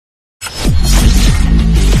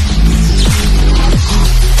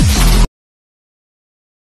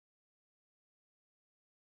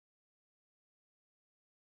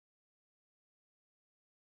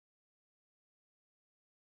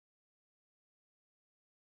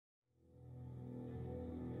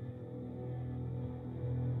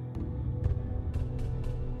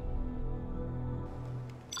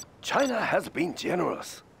China has been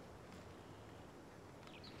generous.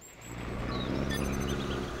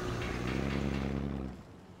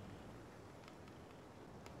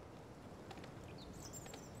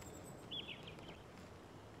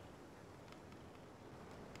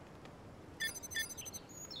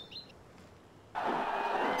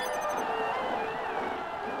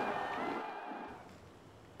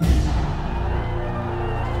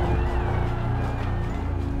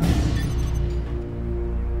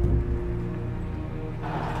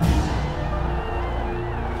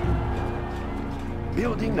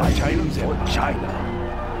 Building the Chinese for China.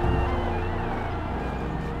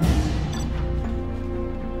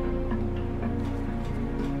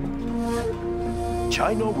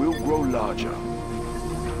 China will grow larger.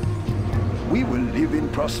 We will live in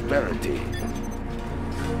prosperity.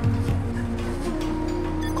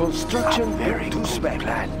 Construction very good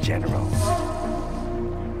plan, General.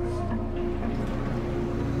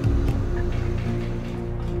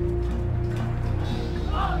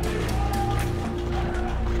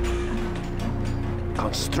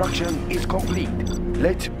 Construction is complete.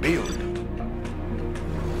 Let's build.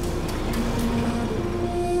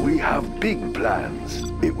 We have big plans.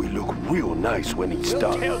 It will look real nice when it's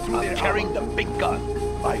done. I'm carrying the big gun.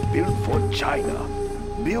 I built for China.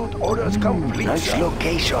 Build orders complete. Nice sir.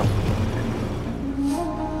 Location.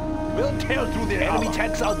 We'll tear through their enemy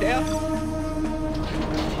tanks out there.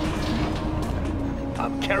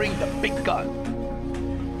 I'm carrying the big gun.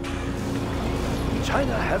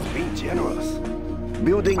 China has been generous.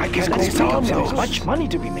 Building There's much money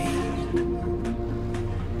to be made.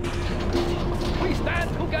 We stand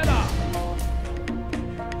together.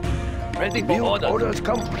 Ready for Build orders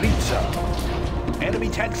complete, sir. Enemy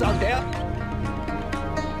tanks out there.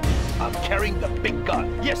 I'm carrying the big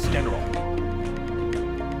gun. Yes, General.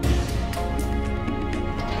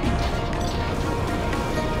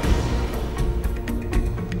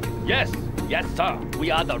 Yes, sir.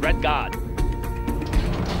 We are the Red Guard.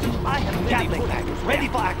 I have Gatling tanks ready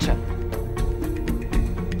for action.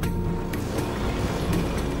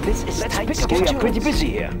 This is tight schedule. We are pretty busy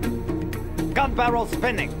here. Gun barrel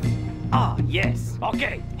spinning. Ah, yes.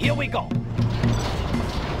 Okay, here we go.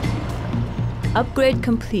 Upgrade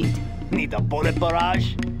complete. Need a bullet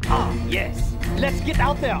barrage? Ah, yes. Let's get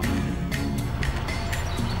out there.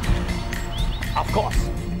 Of course.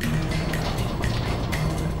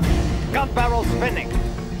 Gun barrel spinning.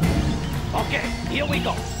 Okay, here we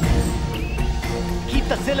go. Keep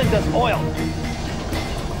the cylinders oiled.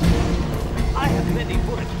 I have many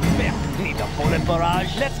bullets to spare. Need a bullet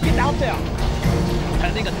barrage? Let's get out there.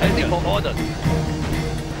 Standing attention for orders.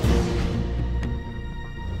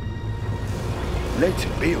 Let's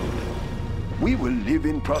build. We will live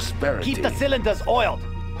in prosperity. Keep the cylinders oiled.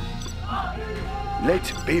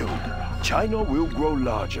 Let's build. China will grow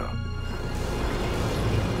larger.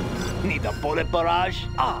 Need a bullet barrage?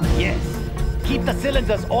 Ah, yes. Keep the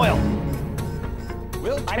cylinders oiled.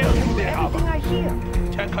 We'll tear through their armor. I hear.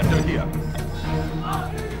 Tank under here.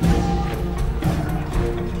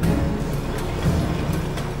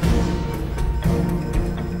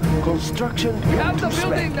 Construction We have the to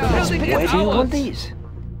building spec. now. Building Where is do you ours. want these?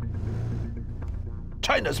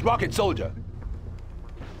 China's rocket soldier.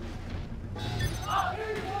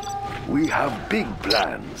 We have big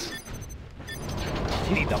plans.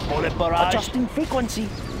 Need a bullet barrage? Adjusting frequency.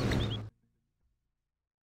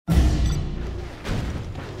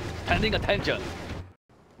 Standing attention.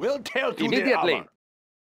 We'll tear through their Immediately. armor.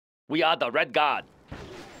 We are the Red Guard.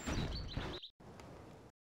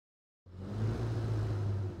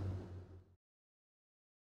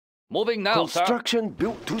 Moving now, sir. Construction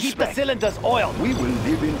built to Keep the spec. cylinders oiled. We will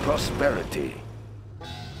live in prosperity.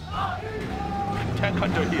 Tank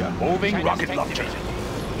hunter here. Moving China's rocket tank launcher. division.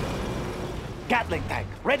 Gatling tank,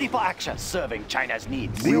 ready for action. Serving China's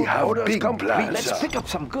needs. We have orders big complete. plans, Let's sir. pick up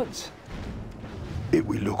some goods. It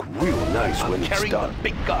will look real nice when I'm it's carrying done. the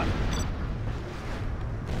big gun.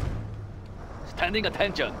 Standing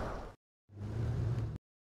attention.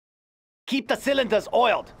 Keep the cylinders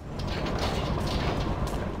oiled.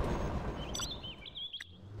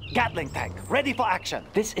 Gatling tank, ready for action.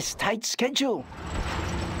 This is tight schedule.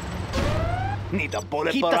 Need a bullet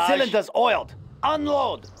barrage? Keep the cylinders oiled.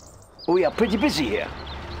 Unload. We are pretty busy here.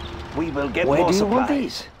 We will get Where more do you want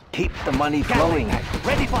supplies. Keep the money Gatling flowing. tank,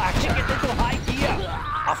 ready for action. Get into high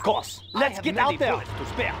gear. Of course. Let's get out there. To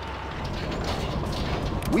spare.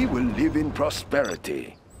 We will live in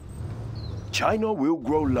prosperity. China will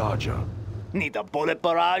grow larger. Need a bullet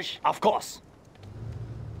barrage? Of course.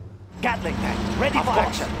 Gatling tank, ready for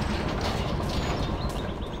action.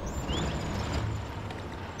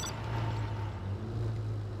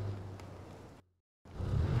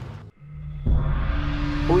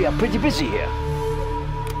 are pretty busy here.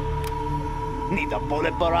 Need a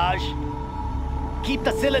bullet barrage? Keep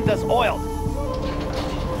the cylinders oiled.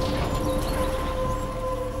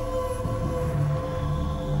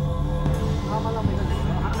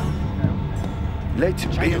 Let's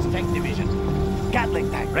China's build. tank division.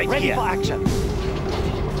 Gatling tank, Right ready here. for action.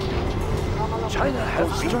 China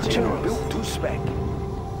has structure built to spec.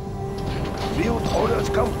 Build orders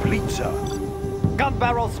complete, sir. Gun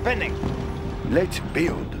barrel spinning. Let's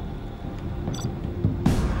build.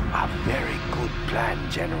 A very good plan,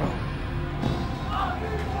 General.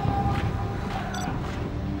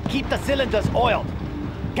 Keep the cylinders oiled.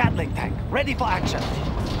 Gatling tank, ready for action.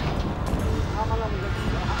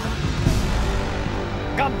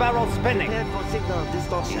 Gun barrel spinning. For signal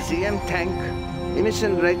distortion. ECM tank.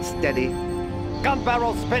 Emission rate steady. Gun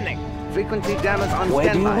barrel spinning. Frequency jammers on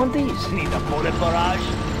Where do you standby. want these? Need a bullet barrage.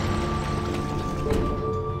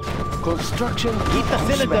 Construction. Keep the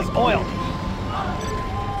cylinders oiled.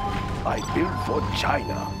 I build for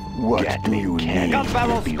China. What do you need? Gun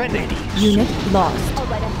barrel spinning. Unit lost.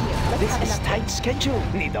 This is tight schedule.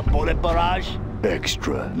 Need a bullet barrage.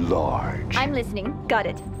 Extra large. I'm listening. Got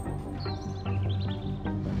it.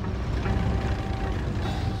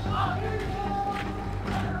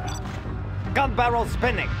 Gun barrel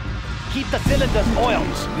spinning. Keep the cylinders oiled.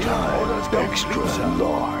 Orders extra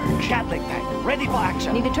large. Gatling tank, ready for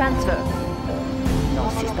action. Need a transfer. No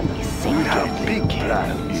system is safe. We have big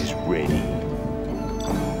plans. Is ready.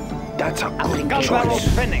 That's a good Gun barrel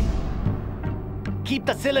choice. spinning. Keep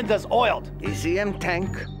the cylinders oiled. ECM tank.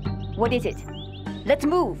 What is it? Let's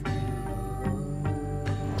move.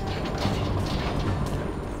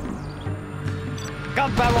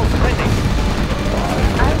 Gun barrel spinning.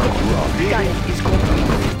 Got it. Is complete.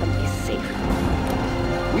 System is safe.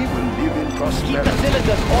 We will live in Keep the prosperity.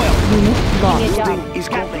 cylinders oiled. Unit lost. Give me a job. Building is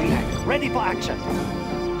Gatling complete. tank, ready for action.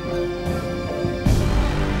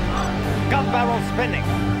 Gun barrel spinning.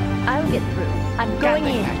 I'll get through. I'm going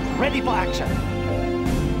Gatling in. tank, ready for action.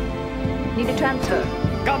 Need a transfer.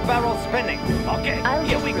 Gun barrel spinning. Okay, I'll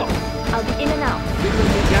here get we go. through. I'll be in and out.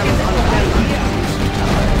 Frequency jammers on standby.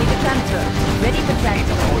 Need a transfer. Ready for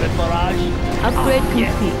transfer. Bullet barrage. Upgrade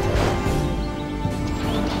yes. complete.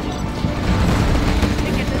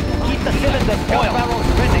 Keep the cylinders oiled. Gun barrel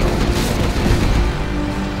spinning.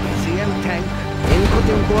 ECM tank.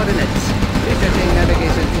 Inputting coordinates. Resetting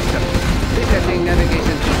navigation system. Resetting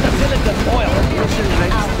navigation The system. cylinders oiled. Emission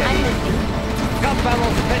rate I'm steady. listening. Gun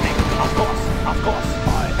barrel spinning. Of course, of course.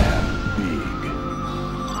 I am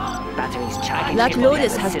big. Batteries charging. Black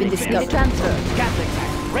Lotus has been Need a discovered. transfer. Gatling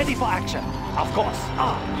tank, ready for action. Of course.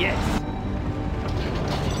 Ah, yes.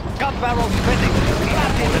 Gun barrel spinning.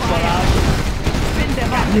 Bullet barrage. Spin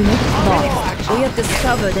them up. Unit Ready for lost. action. We have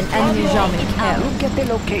discovered an enemy German care. Look at the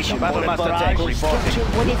location. Battlemaster tank reporting.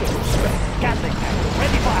 What is it? Gatling tank,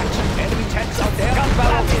 ready for action. Enemy tanks out there. Gun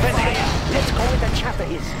barrel spinning. Let's go where the chopper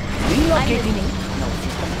is. I'm Relocating. listening. No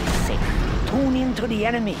system is safe. Tune in to the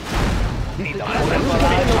enemy. Need a Look bullet at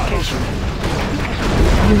the barrage. location.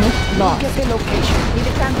 Unit Look lost. at the location. Need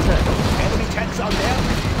a transfer. Enemy tanks out there.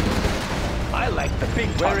 I like the big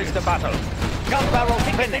Where is the battle? Gun barrel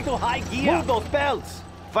spinning. To high gear. Move those belts.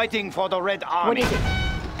 Fighting for the Red Army. What is it?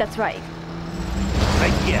 That's right.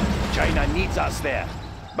 Right here. China needs us there.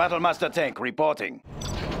 Battlemaster tank reporting.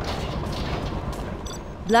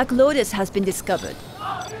 Black Lotus has been discovered.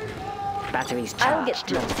 Batteries I'll get charged.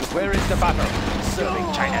 through. No system. Where is the battle?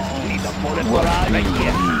 Serving China's needs. The bullet barrage. Right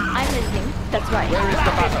here. I'm listening. That's right. Where is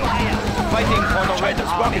the battle? Fighting for the Red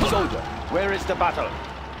Army. Soldier. Where is the battle?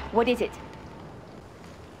 What is it?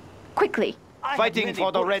 Quickly. Fighting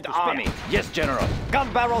for the Red Army. Yes, General.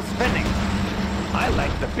 Gun barrel spinning. I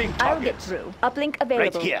like the big I'll get targets. through. Uplink Right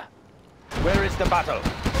available. here. Where is the battle?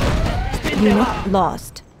 Unit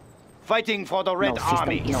lost. Fighting for the Red No system.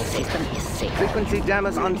 Army. No system is safe. Frequency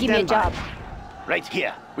jammers on Give me a standby. job. Right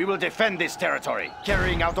here. We will defend this territory.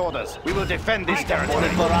 Carrying out orders. We will defend this territory.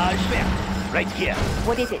 Bullet barrage. Right here.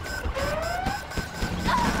 What is it?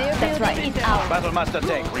 That's right. It's ours. Battlemaster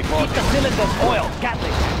tank Keep reporting. the cylinders oiled.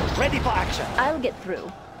 Gatling tank, ready for action. I'll get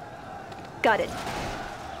through. Got it.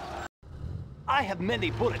 I have many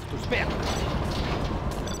bullets to spare.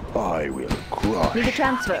 I will Need a crush.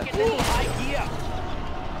 transfer. High gear.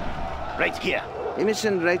 Right here.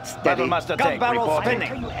 Emission rate steady. Battlemaster Gun tank barrel reporting.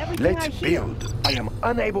 spinning. Let's build. I am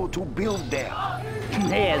unable to build there.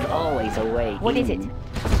 There's always a way. What is it?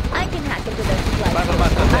 I can hack into those supplies.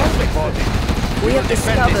 Battlemaster tank reporting. We have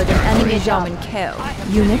defend discovered this an enemy territory. German care.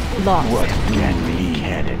 Unit lost. Can be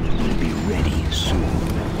cannon will be ready soon.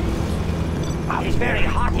 It's very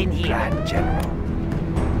hot in here. Plan, General.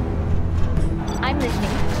 I'm listening.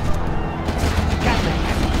 Gatling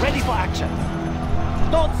tank, ready for action.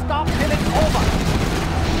 Don't stop till it's over.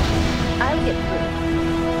 I'll get through.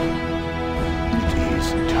 It is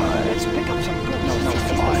time. Let's pick up some goods. No,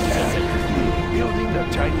 I am building the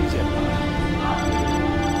Chinese Empire.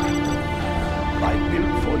 I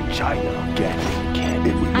built for China. Gatling cannon.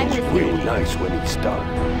 It will I'm look listening. real nice when it's done.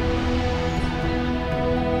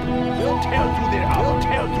 We'll tear through their armor. We'll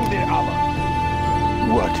tear through their armor.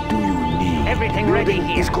 What do you need? Everything ready Building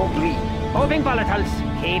here. is complete. Moving volatiles.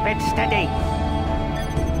 Keep it steady.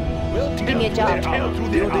 We'll tear Give me a through job. their armor. Through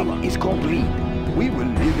their Building armor. is complete. We will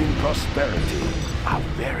live in prosperity. A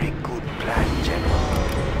very good plan, General.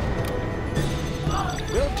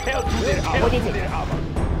 We'll tear through their armor. What is Through it? their armor.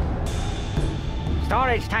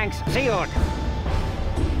 Storage tanks sealed.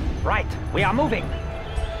 Right, we are moving.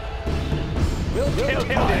 We'll tear through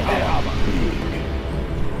their armor.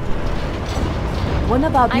 One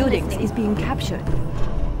of our I'm buildings listening. is being captured.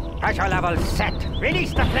 Pressure level set.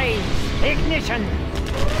 Release the flames. Ignition.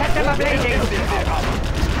 Set them ablazing.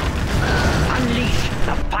 Unleash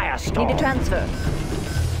the firestorm. Need a transfer.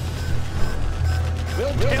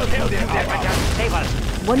 We'll tear through their armor. Temperature stable.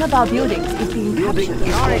 One of our buildings is being captured.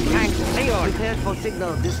 Storage tanks sealed. Prepared for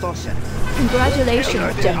signal distortion.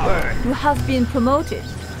 Congratulations, General. You have been promoted.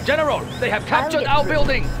 General, they have captured get our through.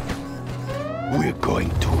 building. We're going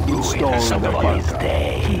to ruin somebody's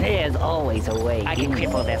day. There's always a way. I can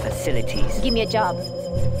cripple their facilities. Give me a job.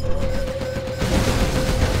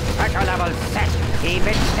 Pressure level set. Keep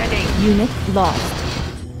it steady. Unit lost.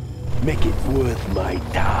 Make it worth my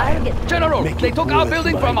I'll time. get through. General, Make they it took our worth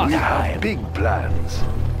building my from us. We have big plans.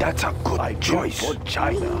 That's a good choice for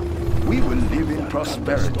China. We will live in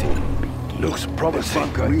prosperity. Looks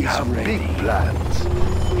promising. We have big plans.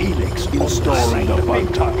 Helix installing the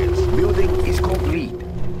big targets. Building is complete.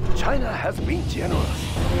 China has been generous.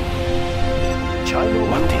 China,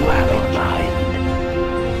 what do you have in mind?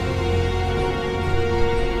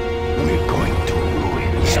 We're going to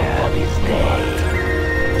ruin somebody's day.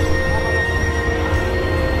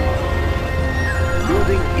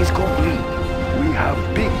 Building is complete. We have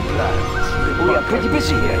big plans. We are pretty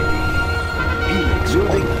busy here. Helix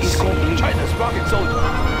building is complete. China's rocket soldier.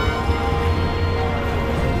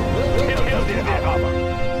 We'll tear through their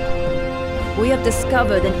armor. We have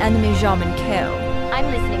discovered an enemy German kill. I'm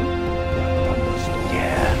listening.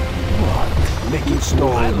 Yeah. What? Make it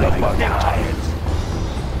stall like my tires.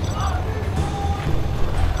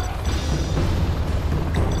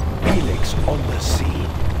 Helix on the scene.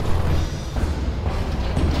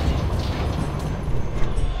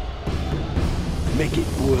 Make it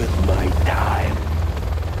worth my time.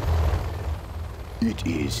 It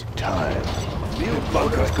is time. The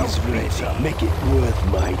bunker is ready. Make it worth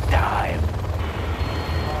my time.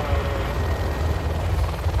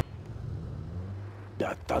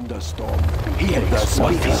 The thunderstorm. Helix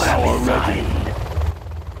what is already.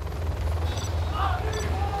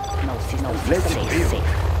 Let's build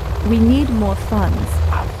We need more funds.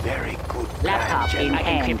 a very good plan, General. I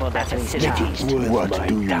can cripple their facilities. Make it worth my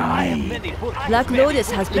time. Many bullets. Black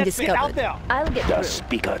Lotus has been Let's get out discovered. there. I'll get The through.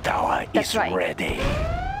 speaker tower That's is right. ready.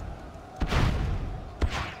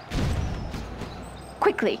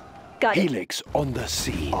 Quickly. Got it. Helix on the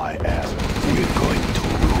scene. I am. We're going to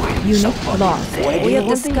ruin Unit somebody's lost. day. We have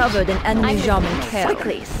discovered an enemy I'm German listening. kill.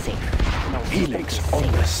 Quickly. Helix on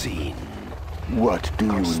the scene. What do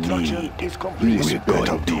you need? We're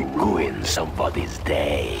going to ruin somebody's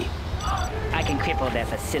day. I can cripple their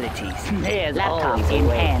facilities. There's Laptop always in a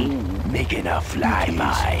way hand. in. Making a flyby.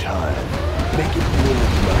 Make it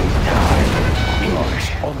worth my time.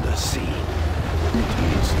 Helix on the scene. It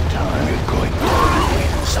is time. We're going to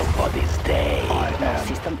ruin somebody's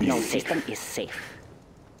day. No system is safe.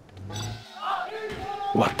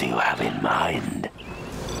 What do you have in mind?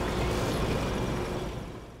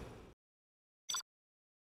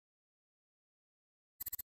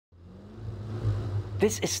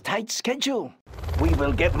 This is tight schedule. We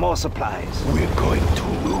will get more supplies. We're going to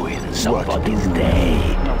ruin somebody's day.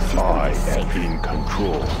 I am in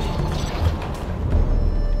control.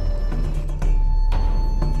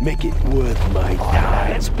 Make it worth my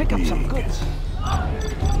time. Let's pick up some goods.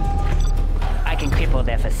 I can cripple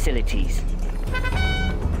their facilities.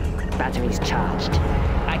 Batteries charged.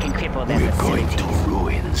 I can cripple their We're going facilities. to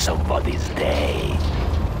ruin somebody's day.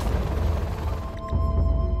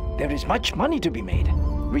 There is much money to be made.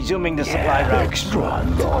 Resuming the supply route. Extra All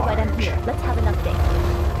right, large. I'm here. Let's have an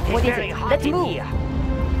update. What is it? Let's move.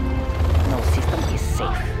 No system is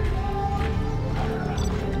safe.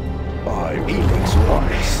 I'm Helix on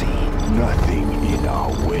the scene. Nothing in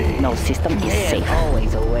our way. No system is safe.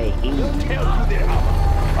 Always a way in. Tear through their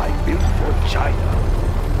armor. I built for China.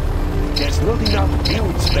 There's not enough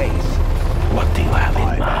build space. What do you have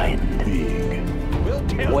in mind?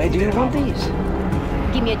 Where do you want these?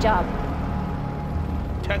 Give me a job.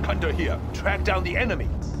 Tank hunter here. Track down the enemy.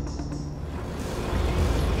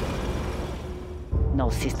 No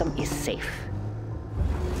system is safe.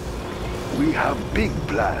 We have big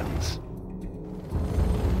plans.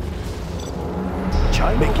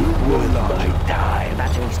 China make it worth my time.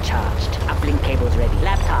 Batteries charged. Uplink cables ready.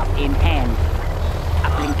 Laptop in hand.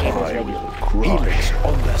 Uplink cables ready. Helix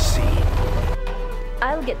on the scene.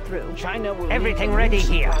 I'll get through. China will Everything ready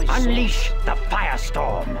here. Unleash the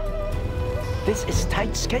firestorm. This is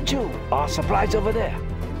tight schedule. Our supplies over there.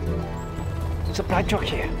 Supply truck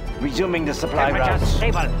here. Resuming the supply Temperature routes.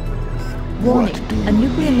 stable. Warning, a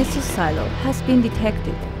nuclear missile silo has been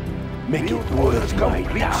detected. Make it worth my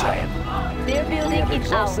time. They're building it out.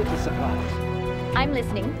 Exhausted the supplies. I'm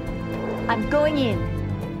listening. I'm going in.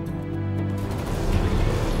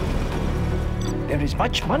 There is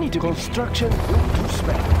much money to construction to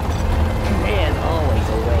spend. There's always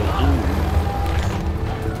a way in.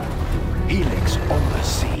 Helix on the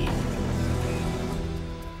scene.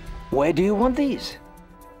 Where do you want these?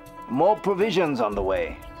 More provisions on the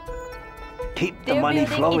way. Keep the They're money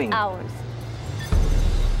building flowing. it ours.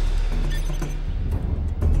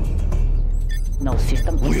 No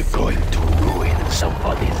system is We're safe. going to ruin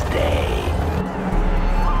somebody's day.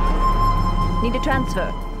 Need a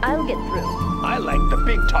transfer. I'll get through. I like the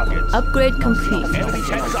big targets. Upgrade complete. Enemy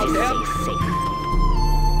tanks out there. Safe.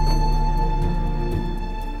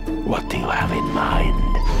 What do you have in mind?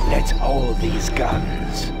 Let's hold these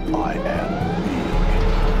guns. I am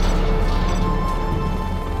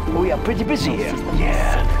We are pretty busy here. big.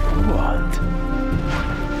 Yeah. What?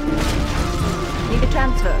 Need a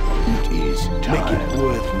transfer. It is time. Make it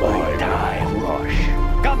worth my time.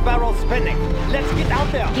 Rush. Gun barrel spinning. Let's get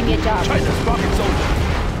out there. Give me a job. China's rocket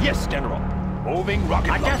soldier. Yes, General. Moving rocket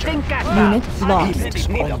launcher. Adjusting gas Unit valve. lost. Helix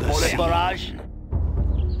Need on a the bullet scene. barrage?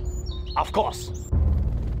 Of course.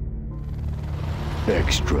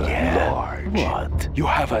 Extra large. What? You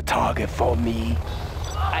have a target for me?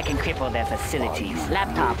 I can cripple their facilities.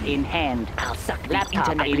 Laptop in hand. I'll suck the Laptop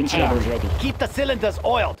internet in cables ready. Keep the cylinders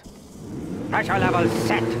oiled. Pressure level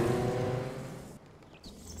set.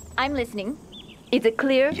 I'm listening. Is it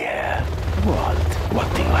clear? Yeah. What?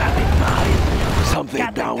 What do you have in mind? Something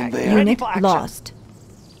Gatling down tank. there? Ready Unit for action. lost.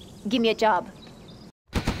 Give me a job.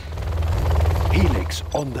 Helix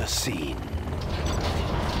on the scene.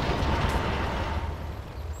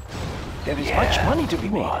 There is much money to be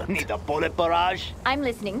made. What? Need a bullet barrage? I'm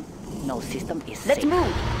listening. No system is Let's safe.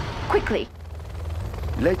 move. Quickly.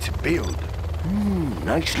 Let's build.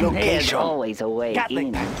 Nice There's location. always a way Gatling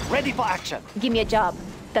in. tank. Ready for action. Give me a job.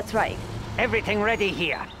 That's right. Everything ready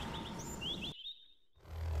here.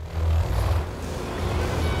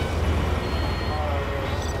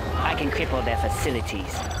 I can cripple their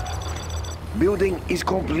facilities. Building is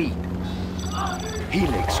complete.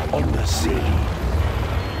 Helix on the scene.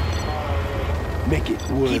 Make it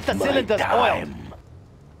worth Keep the my cylinders time.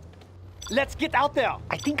 Let's get out there.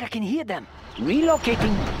 I think I can hear them.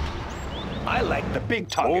 Relocating. I like the big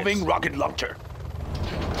targets. Moving rocket launcher.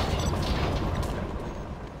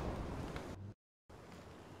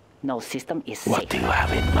 No system is What safe. do you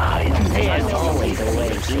have in mind? There's always a way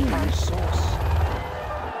in.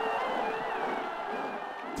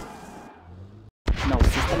 No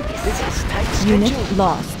system is This is tight Unit schedule.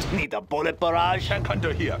 lost. Need a bullet barrage? Tank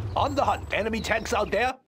hunter here. On the hunt. Enemy tanks out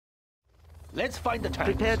there. Let's find the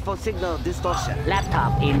tanks. Prepared for signal distortion.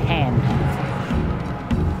 laptop in hand.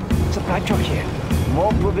 Supply truck here.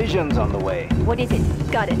 More provisions on the way. What is it?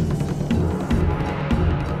 Got it.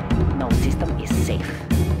 No system is safe.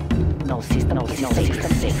 No system is safe.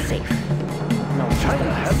 Safe. No system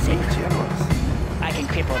is safe. Generals. I can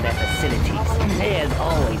cripple their facilities. There's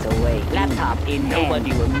always a way. Laptop in hand.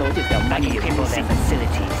 Nobody will notice the money. I can cripple their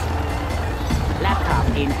facilities. Laptop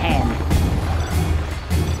in hand.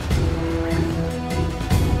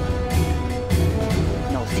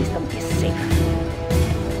 No system is safe.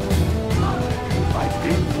 I've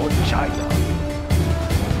been for China.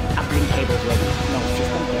 Uplink cables ready. No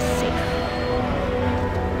system is safe.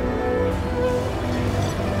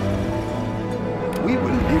 We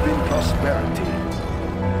will live in prosperity.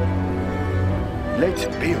 Let's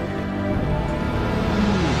build.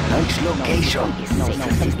 Nice location. No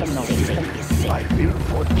system is safe. I built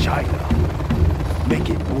for China. Make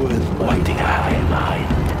it worth my time. What do you have in mind?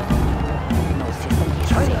 No system is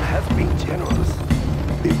China safe. has been generous.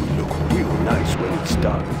 It will look real nice when it's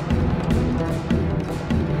done.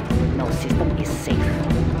 No system is safe.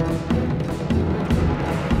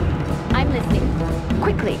 I'm listening.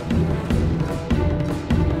 Quickly.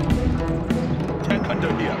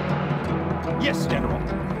 under here. Yes, General.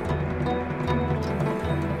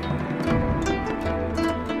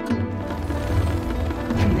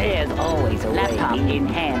 There's always a laptop in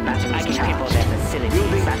hand. I can cripple their facilities.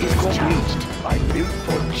 Building is complete. Charged. I built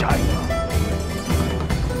for China.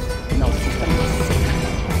 No system is safe.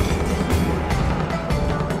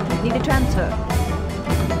 Need a transfer.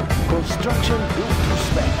 Construction built to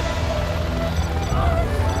spec.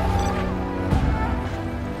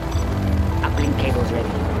 Uplink cables ready.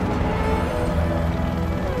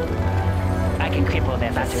 I can cripple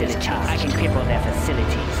their facilities. I can cripple their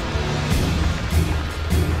facilities.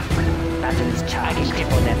 Batteries charged. I can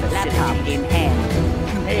cripple their facilities. Laptop in hand.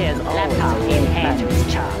 There's always laptop in hand.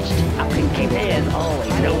 Batteries charged. Uplink cable. There's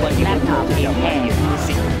always nobody. Laptop in hand.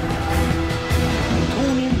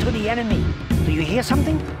 Tune in to the enemy. Do you hear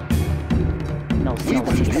something? No system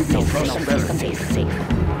is safe. No system is safe.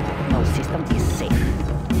 No system is safe.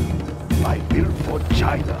 I built for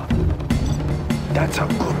China. That's a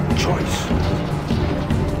good choice.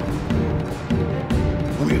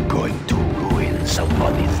 We're going to ruin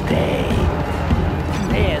somebody's day.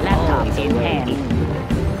 There's laptop in hand.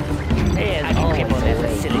 There's I can cripple their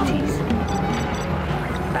facilities.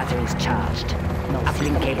 Batteries charged. No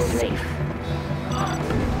uplink cable safe.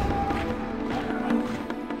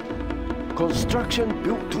 Construction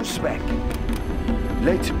built to spec.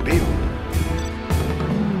 Let's build.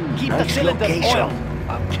 Keep the Nice cylinders location. oiled.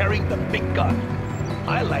 I'm carrying the big gun.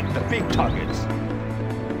 I like the big targets.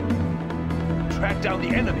 Track down the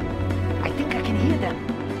enemy. I think I can hear them.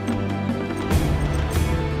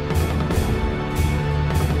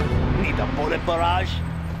 Need a bullet barrage?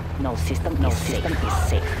 No system is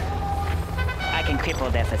safe. I can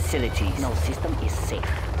cripple their facilities. No system is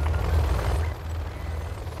safe.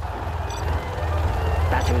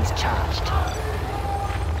 Batteries charged.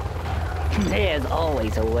 There's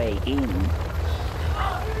always a way in.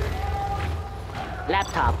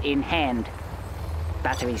 Laptop in hand.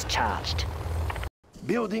 Batteries charged.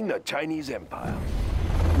 Building the Chinese Empire.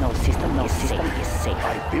 No system is safe.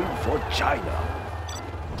 I built for China.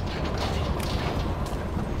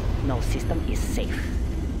 No system is safe.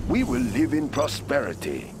 We will live in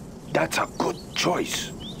prosperity. That's a good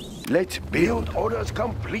choice. Let's build. Orders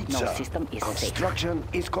complete, No sir. system is safe. Construction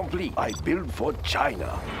is complete. I build for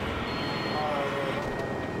China.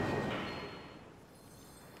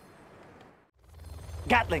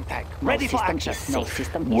 Gatling tank, ready for action. No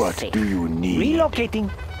system is What safe. do you need? Relocating.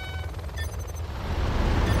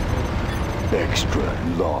 Extra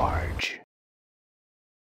large.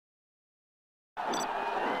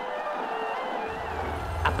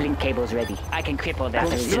 Uplink cables ready. I can cripple their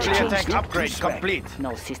Nuclear facilities. tank upgrade complete.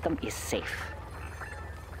 No system is safe.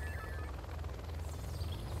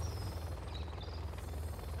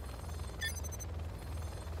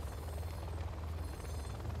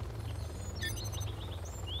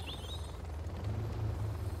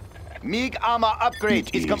 MiG armor upgrade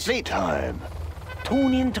is complete. Time.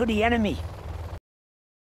 Tune in to the enemy.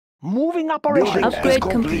 Moving operations. Building Upgrade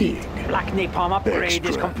is complete. Black napalm upgrade is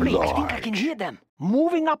Extra complete. I think I can hear them.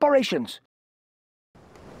 Moving operations.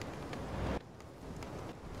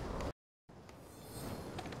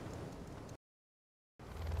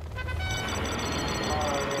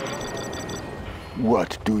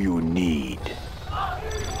 What do you need?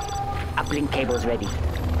 Uplink cables ready.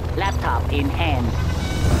 Laptop in hand.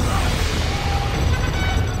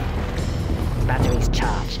 Batteries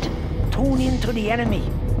charged. Tune in to the enemy.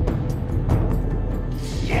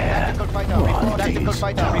 Yeah. Tactical fighter reporting. Tactical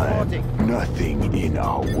fighter reporting. Nothing in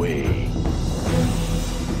our way.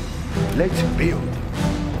 Let's build.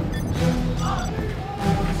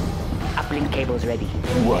 Uplink cables ready.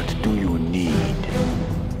 What do you need?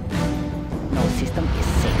 No system is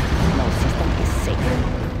safe. No system is safe.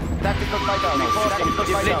 Tactical fighter No reporting. system is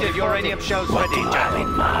Depleted safe. uranium shells What ready. do you have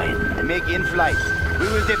in mind? MiG in flight. We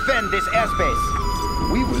will defend this airspace.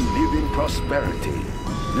 We will live in prosperity.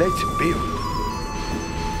 Let's build.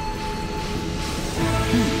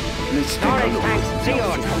 Let's take a Storage look. tanks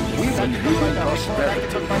sealed. We will live in prosperity.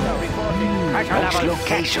 Tactical fighter reporting. Pressure Next level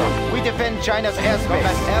location. We defend China's airspace.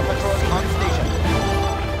 Combat air patrol on station.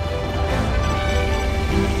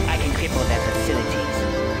 I can cripple their facilities.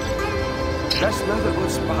 That's not a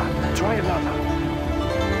good spot. Try another.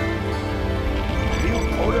 Build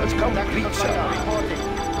orders complete, Tactical fighter sir. reporting.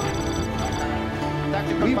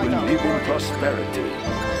 Tactical We will fighter live in reporting. prosperity.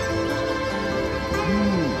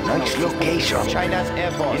 Nice location. China's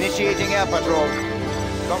Air Force. Initiating air patrol.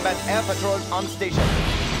 Combat air patrol on station.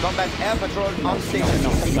 Combat air patrol on station.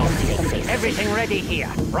 No system is safe. Everything ready here.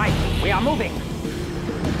 Right, we are moving.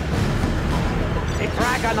 The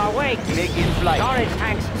frag on our way. MiG in flight. Storage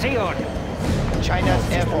tanks sealed. China's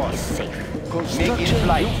Air Is Force. safe. Make in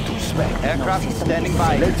flight. To spec. Aircraft system standing is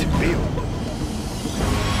by. Let's build.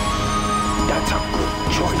 That's a good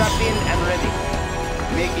choice. Strap in and ready.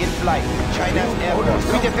 Make in flight. China's Air Force.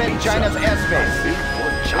 We defend China's airspace. Built for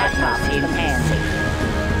China. Laptop in hand.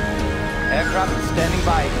 Aircraft standing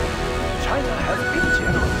by. China has been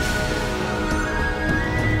generous.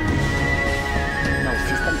 No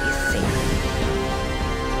system is safe.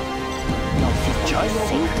 No system China is will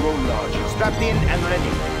safe. grow larger. Strapped in and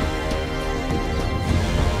ready.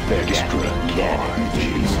 Extra large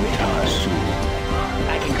is time soon.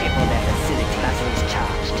 I can cripple their facility. Batteries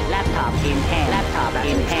charged. Laptop in hand. Laptop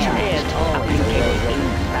in hand. Uplink cable in.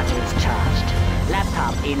 Batteries charged.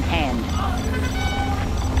 Laptop in hand.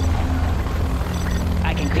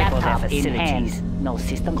 I can cripple their facilities. No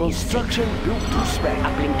system is safe. Construction built to spec.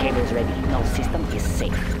 Uplink cables ready. No system is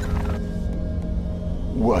safe.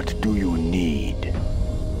 What do you need?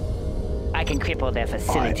 I can cripple their I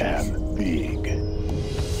facilities. am big.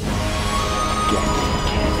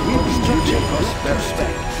 Construction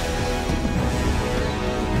prosperity.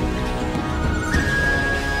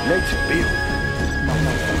 Let's build.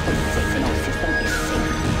 No system is safe. No system is safe.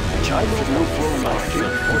 China will grow larger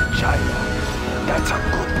for China. That's a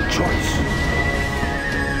good choice.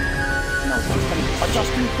 No system is safe.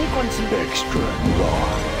 Adjusting frequency. Extra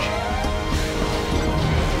large.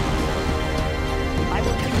 I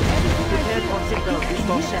will take everything prepared for signal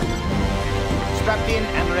distortion. Strapped in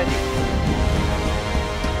and ready.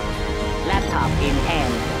 Laptop in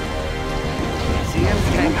hand. We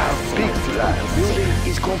have big plans. Building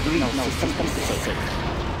is complete. No system is safe.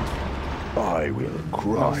 I will No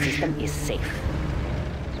crush. system is safe.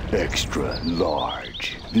 Extra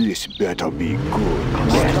large. This better be good.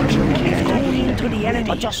 Going into the enemy.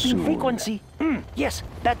 Adjusting soon. frequency. Yes,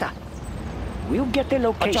 better. We'll get the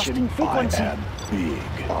location. Adjusting I frequency. am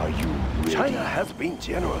big. Are you ready? China has been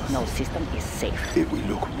generous. No system is safe. It will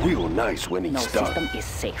look real nice when No it's done. system is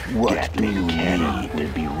safe. What do you need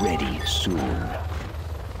will be ready soon.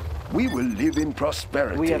 We will live in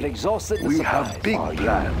prosperity. We have exhausted the We supplies. have big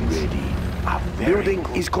plans. Ready. Building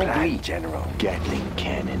is complete, General. Gatling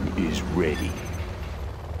cannon is ready.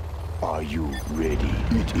 Are you ready?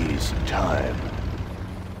 It is time.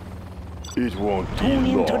 It won't Tune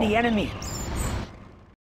be into long. the enemy.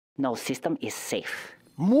 No system is safe.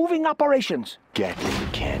 Moving operations. Gatling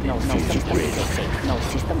cannon No is system ready. is safe. No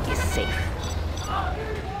system is safe.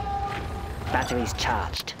 Batteries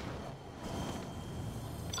charged.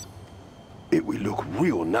 It will look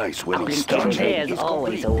real nice when it's Uplink done. cable there's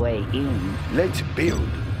always a way in. Let's build.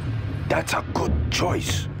 That's a good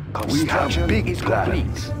choice. We have big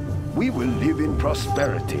plans. We will live in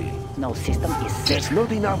prosperity. No system is safe. There's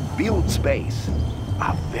not enough build space.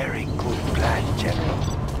 A very good plan,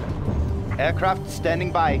 General. Aircraft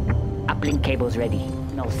standing by. Uplink cables ready.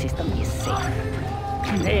 No system is safe.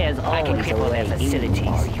 There's always a way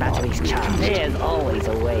facilities. Batteries charged. There's always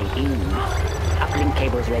a way in. Uplink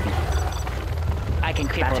cables ready. I can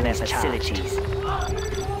cripple their facilities.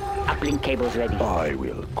 Uplink cables ready. I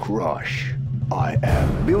will crush. I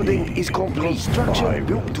am building is complete. Construction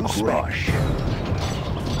built to crush.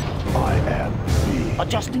 I am big.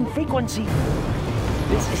 Adjusting frequency.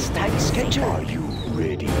 This is tight schedule. Are you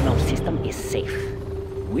ready? No system is safe.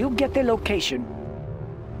 We'll get the location.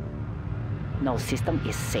 No system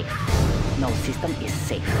is safe. No system is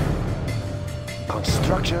safe.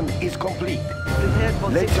 Construction is complete. Prepared for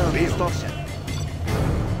Let's signal build. distortion.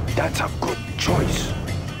 That's a good choice.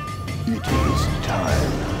 It is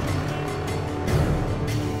time.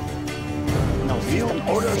 No system Field is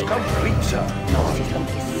orders safe. complete, sir. No system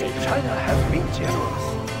is safe. China has been generous.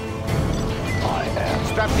 I am.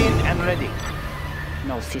 Strapped in and ready.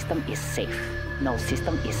 No system is safe. No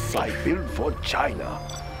system is I safe. build for China.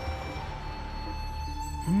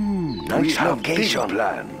 We Nice have location. big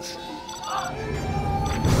plans.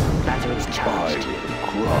 Batteries I charged. will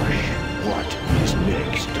crush. What is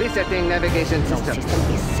next? Resetting navigation No system. system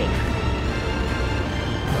is safe.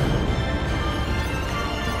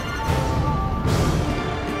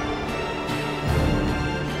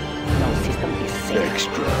 No system is safe.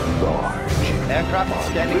 Extra large. Aircraft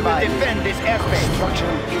standing by. Defend this airspace. Construction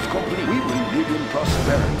is complete. We will live in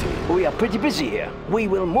prosperity. We are pretty busy here. We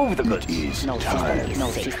will move the It goods. is No system time. is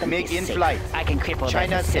safe. System Make is in safe. flight. I can cripple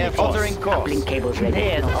China's their Air facilities. Force. Altering course. Uplink cables ready.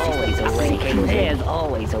 There's always a way. Cables ready. There's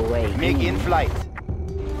always a way. Make in flight.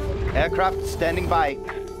 Aircraft standing by.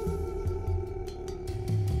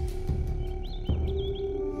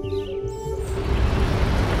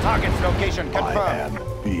 Target's location I confirmed.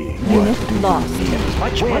 am big. Unit lost.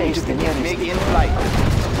 Much Where money is to the the nearest? Make in flight.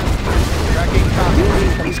 Tracking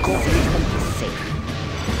target. Is complete. System is safe.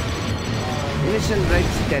 Mission rate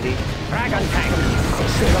steady. Dragon tank.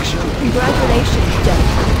 Congratulations,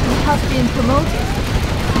 General. You have been promoted.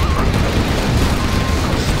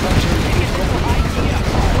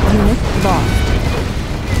 Unit lost.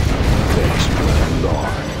 Extra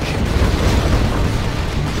large.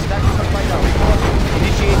 Tactical fighter reporting.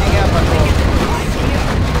 Initiating air patrol.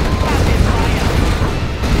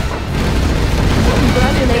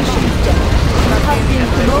 Congratulations, General. You have been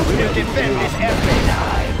promoted. We'll defend this airspace.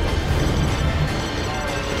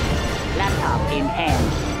 Laptop in hand.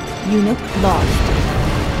 Unit lost.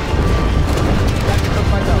 Tactical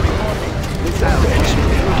fighter reporting.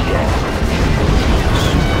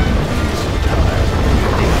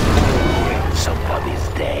 Somebody's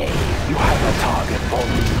day. You have a target for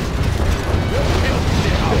me.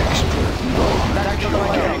 Extra large. Tactical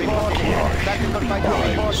fighter reporting. Tactical fighter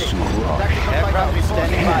reporting. Tactical aircraft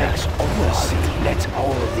standing by. On the sea. Let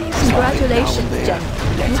all of these Congratulations,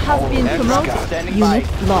 General. You have been promoted. Unit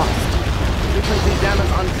lost. Frequency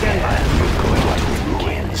damage on standby. You're going to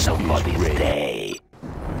ruin somebody's day.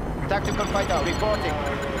 Tactical fighter reporting.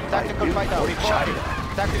 Tactical fighter reporting.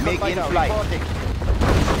 Tactical fighter reporting.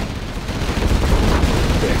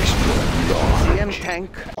 Extra large. CM tank.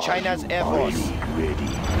 China's Air Force. Ready.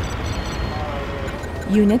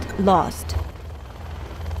 Unit lost.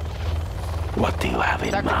 What do you have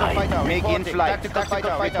in Tactical mind? fighter make in flight. Tactical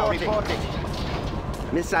fighter reporting.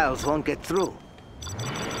 Missiles won't get through.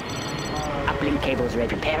 Uplink cables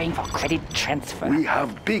ready. Preparing for credit transfer. We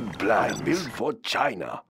have big plans built for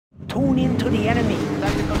China. Tune in to the enemy.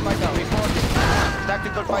 Tactical fighter reporting.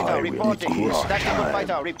 Tactical fighter I will reporting. crush Tactical time.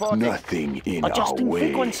 fighter reporting. Nothing in our Adjusting way.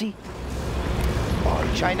 frequency.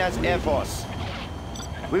 China's Air Force.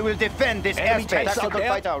 We will defend this Enemy airspace. tanks out Tactical there.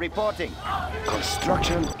 fighter reporting.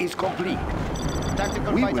 Construction is complete.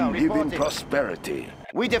 Tactical We fighter will live in reporting. prosperity.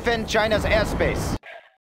 We defend China's airspace.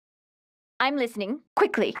 I'm listening.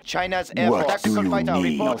 Quickly. China's Air What Force. do Tactical you fighter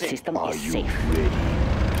need? No reporting. system Are is you safe. ready?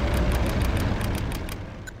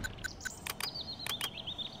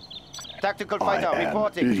 Tactical fighter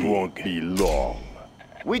reporting. It won't be long.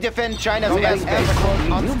 We defend China's air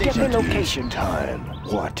patrol on You get the station. location. Time.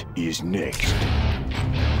 What is next?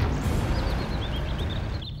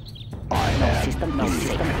 No system is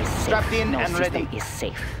safe. Strapped in No and system ready. is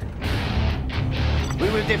safe. We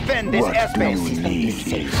will defend this What airspace. you need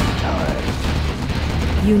is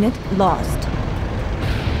time. Unit lost.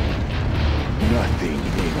 Nothing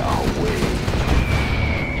in our way.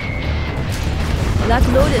 Black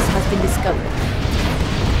Lotus has been discovered.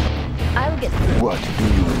 I'll get through. What do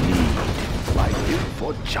you need? I built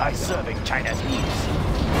for China. Serving China's needs.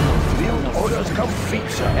 Field orders complete,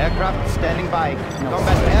 sir. Aircraft standing by.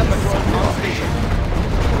 Combat air patrol on station.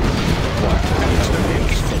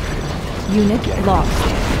 Unit lost.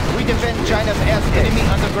 We defend China's enemy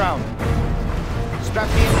underground.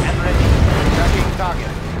 Strapped in and ready. Tracking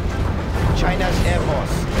target. China's Air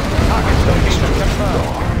Force. Target location confirmed.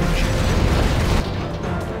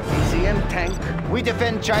 ECM tank. We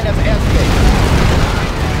defend China's airspace.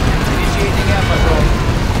 Initiating air patrol.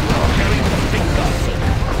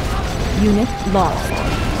 Unit lost.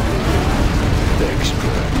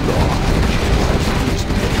 Extra large. What is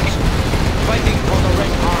next? Fighting for the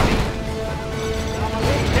Red Army.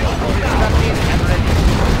 Strapped in and ready.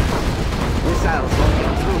 Missiles won't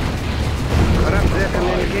get through. Corrupt their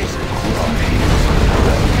communications.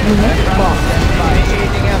 Unit lost.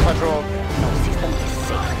 Initiating air patrol. No system is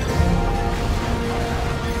safe.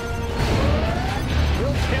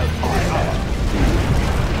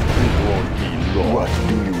 It won't be long. What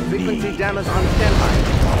do you Frequency need? damage on standby.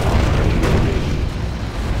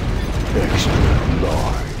 Extra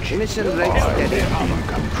large. Mission rate I'm steady. in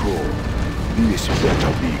control. This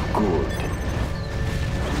better be good.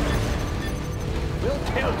 We'll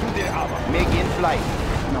tail to their armor. Make in flight.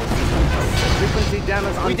 No system is safe. Frequency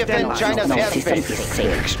damage on We defend standby. China's No system is airspace.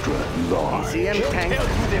 safe. Extra large. ECM We'll tank. tail to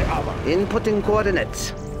their armor. Inputting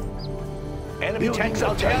coordinates. Enemy tanks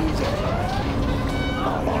out there.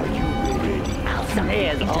 Are you ready?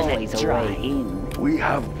 There's always a way in. We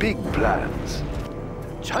have big plans.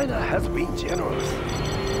 China has been generous.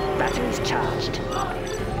 Batteries charged.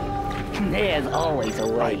 There's always a I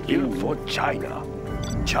way built in. for China.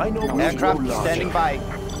 China will Aircraft grow larger. standing by.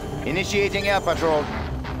 Initiating air patrol.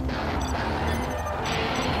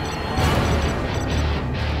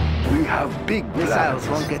 We have big Missiles plans.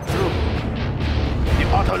 won't get through. The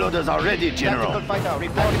autoloaders are ready, General. Tactical fighter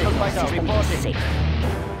reporting. Tactical fighter System is reporting. safe.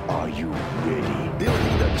 Are you ready?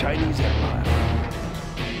 Building the Chinese Empire.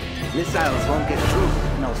 Missiles won't get through.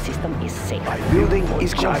 No system is safe. My building is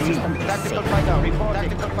No complete. system is Tactical safe. fighter reporting.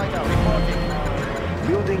 Tactical fighter reporting.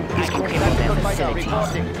 Building I is can complete. cover their Tactical fighter facilities.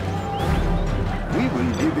 reporting. We will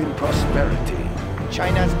live in prosperity.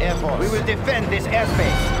 China's Air Force. We will defend this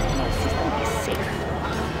airspace. No system is safe.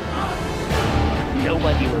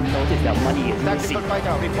 Nobody will notice that money is Tactical missing.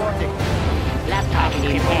 fighter reporting. Laptop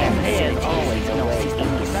in hand. There's always a way in.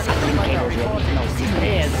 Uplink cables ready. No system.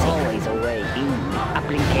 There's always a way in.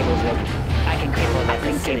 Uplink cables ready. I can cripple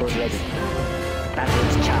their cables ready.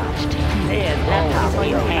 Batteries charged. There's laptop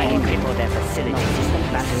in hand. I can cripple their facility. No system.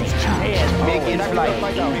 Batteries charged. There's Making always a flight way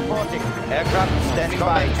fighter in. reporting. Aircraft standing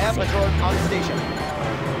by. Air patrol on station.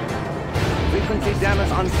 Frequency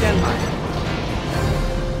jammers on standby.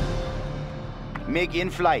 MiG in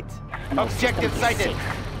flight. No Objective system is sighted.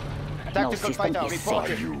 safe. No Tactical system fighter is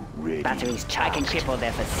reporting. safe. You ready? Batteries charged. I can cripple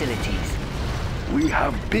their facilities. We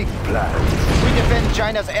have big plans. We defend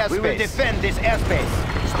China's airspace. We will defend this airspace.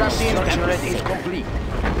 Strapped in and Construction ready. is complete.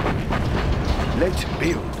 Let's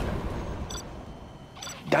build.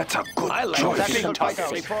 That's a good I like choice. Tactical fighter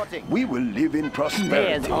Targets. reporting. We will live in There's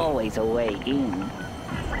prosperity. always a way in.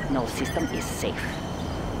 No system is safe.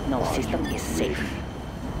 No system is safe.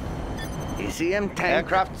 ECM tank.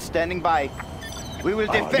 Aircraft standing by. We will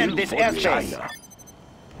defend this For airspace. China.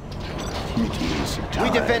 It is time. We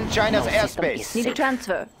defend China's No system airspace. is Need a safe.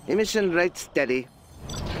 transfer. Emission rate steady.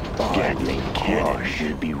 Gatling cannon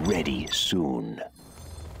will be ready soon.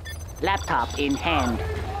 Laptop in hand.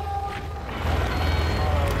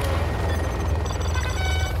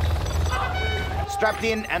 Strapped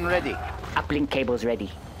in and ready. Uplink cables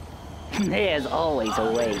ready. There's always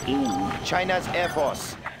a way in. China's Air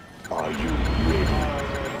Force. Are you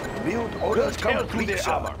ready? Build orders tear through their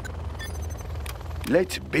armor.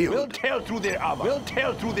 Let's build. We'll tear through their armor. We'll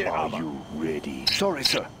tear through their Are armor. you ready? Sorry,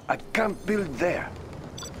 sir. I can't build there.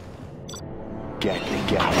 Gatling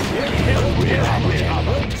We'll cannon. tear through their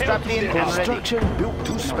armor. Strapped in and ready. Construction built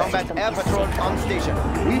to spec. Combat Air Patrol on station.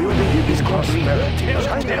 We will live in prosperity. Tear through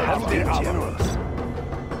China their has big armor. generals.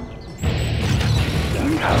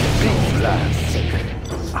 We have big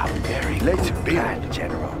plans. I'm very Let's build,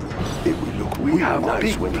 General. It will look we have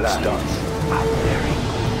big plans. I'm very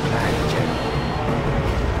good plan, General.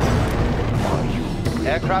 Are you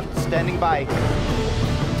Aircraft standing by.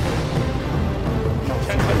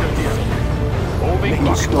 Moving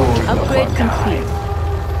Upgrade complete.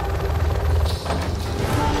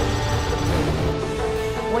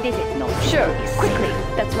 What is it? No Sure, system is quickly.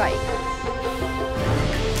 safe. That's right.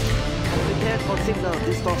 Prepared for signal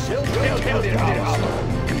distortion. We'll tear through their armor.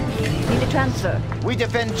 Need a transfer. We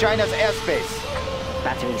defend China's airspace.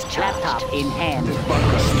 Batteries charged. Laptop in hand.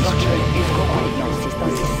 construction is complete? No system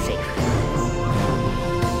is safe.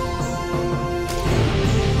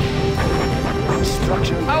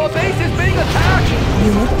 Construction. Our base is being attacked!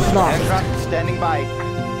 Unit lost. Aircraft standing by.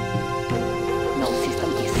 No system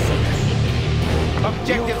is safe.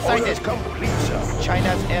 Objective Orders sighted. complete, sir.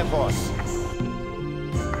 China's Air Force.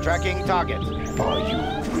 Tracking target. Are you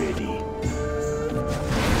ready?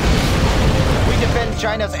 We defend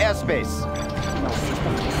China's airspace. No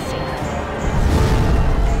system is safe.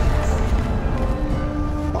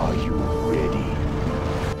 Are you ready?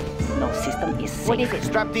 No system is safe. What is it?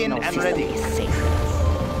 Strapped in No and system ready. is safe.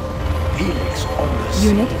 Helix on the sea.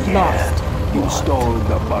 Unit lost. Install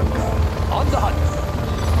the bunker. On the hunt.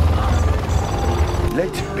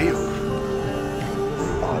 Let's build.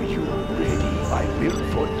 Are you ready? I built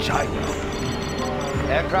for China.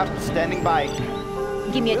 Aircraft standing by.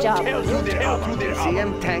 Give me a job. Tear through their armor.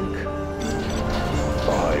 ECM tank.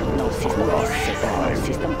 I No will system is crush. safe. I No will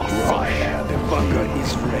system is crush. safe. The bunker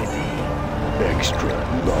is ready. Extra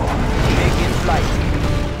long. MiG in flight.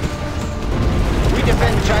 We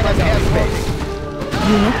defend China's airspace.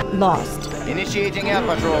 Unit lost. Initiating air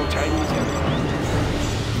patrol.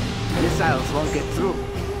 Missiles won't get through.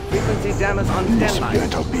 Frequency jammers on This standby.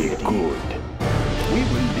 better be good. We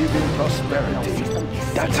will live in No prosperity. system is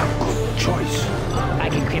safe. That's a good choice. I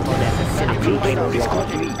can cripple their facility.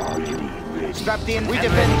 Are you ready? Strapped in. We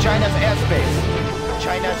defend China's airspace.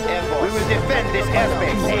 China's Air Force. We will defend this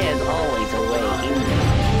airspace. There's always a way in.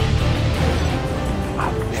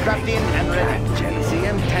 Strapped in and ready.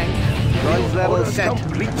 ECM tank. Noise level Orders set.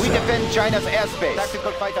 complete, We sir. defend China's airspace.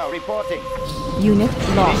 Tactical fighter reporting. Unit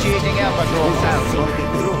lost. Initiating air patrol. Missiles won't get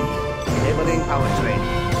through. Enabling powertrain.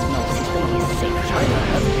 No system is safe. China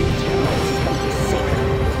has big No generals. system is safe.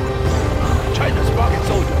 China's rocket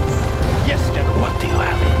soldier. Yes, General. What do you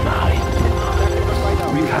have in mind? Tactical fighter.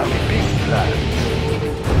 We have big plans.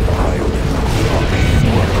 I will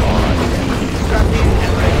work hard. Strapped in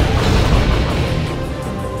and ready.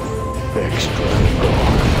 Extra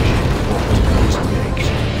large. What is next?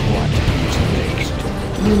 What is next?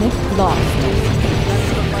 Unit lost.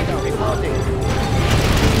 Tactical fighter reporting.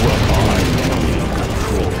 What are you in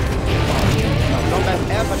control? No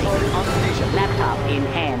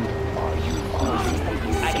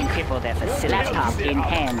cripple their facility. Laptop in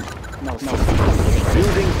hand. No,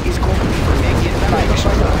 Building is complete. Make it flight.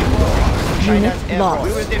 China's Air lost. Force.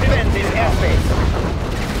 We will defend this airspace.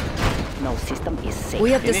 no system is safe.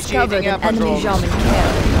 We have discovered Initiating an air enemy patrols. German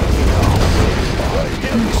carrier.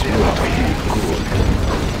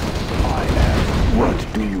 What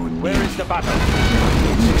do you need? Where is the battle?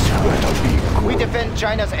 This better be good. We defend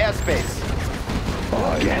China's airspace.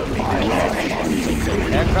 Get me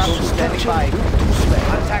Aircraft standing by.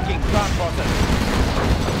 Attacking ground forces.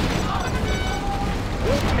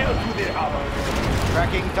 Tail to the armor.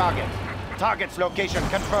 Tracking target. Target's location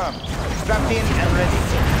confirmed. Strapped in and ready.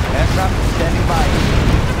 Aircraft standing by.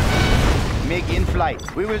 MiG in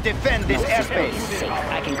flight. We will defend this airspace. Safe.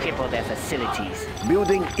 I can cripple their facilities.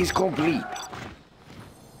 Building is complete.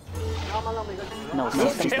 No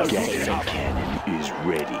system is Gas safe. cannon is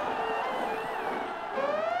ready.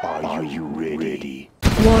 Are you ready?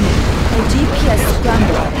 Warning. A GPS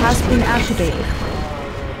scrambler has been activated.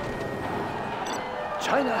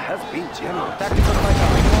 China has been generous. Tactical fighter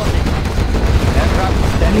reporting. Aircraft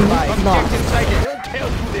standing by. Unit lost. Objective sighted. Tail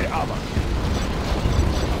to the armor.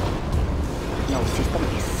 No system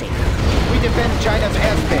is safe. We defend China's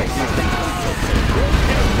airspace.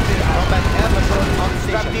 Combat air patrol on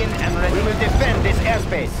strapped in and ready. We will defend this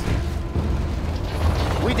airspace.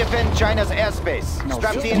 We defend China's airspace.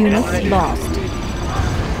 Strapped in and Unit ready. lost.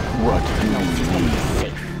 What do No you system need? is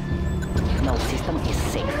safe. No system is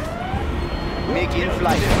safe. MiG in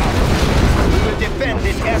flight. We will defend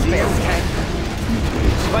this airspace.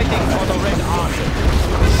 Fighting for the Red Army.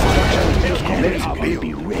 Let's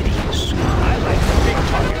be ready soon. I like the big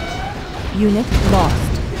targets. Unit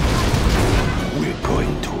lost. We're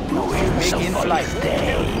going to ruin MiG in somebody's flight.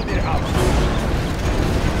 day.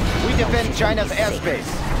 We defend China's airspace.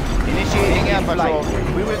 Initiating air patrol.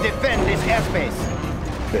 We will defend this airspace.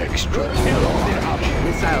 Extra large.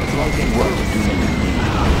 Missiles launching. What do you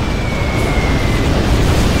need?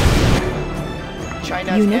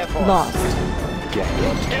 China's Air Unit Force. lost.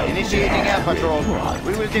 Initiating air patrol.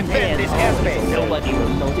 We will defend this airspace. Nobody will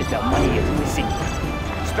notice that money is missing.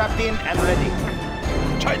 Strapped in and ready.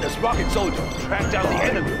 China's rocket soldier tracked down the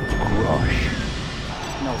enemy. Crush.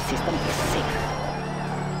 No system is safe.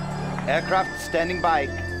 Aircraft standing by.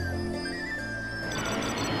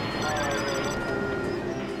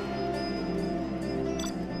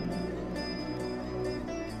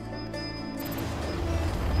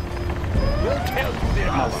 Tail to the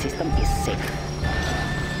No armor. system is safe.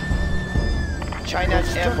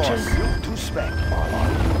 China's Air Force. To spec.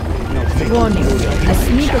 Warning. A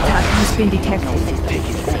sneak attack has been detected. Take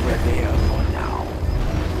it over there for now.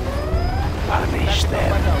 Punish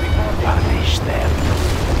them. Punish them.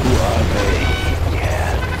 Who are they? Yeah.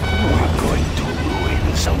 We're going to ruin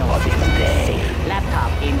somebody's day.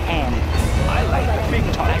 Laptop in hand. I like the big I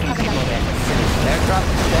can targets. cripple their facilities. Aircraft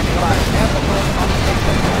standing by. Air patrol on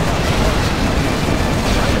station.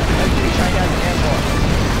 China's Air Force.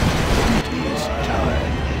 It's time.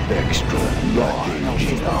 Extra large.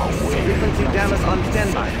 Frequency jammers on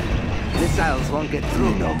standby. Missiles won't get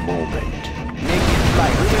through. In a moment. MiG in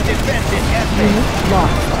flight. We will defend this airspace. Unit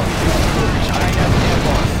lost. China's Air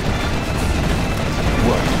Force.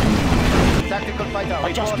 What do you need? Tactical fighter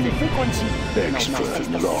Adjusting reporting. frequency. Extra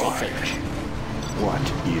system is large. safe. What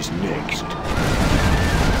is next?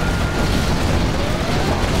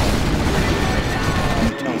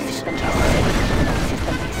 No system is safe. No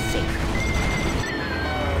system is safe.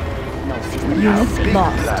 No system is Unit safe.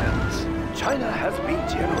 lost. Plans. China has been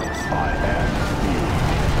generous. I am here.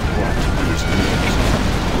 What is next?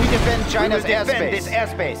 We defend China's defend airspace. this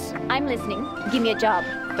airspace. I'm listening. Give me a job.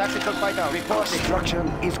 Tactical fighter reporting. Construction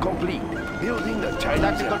is complete. Building the Chinese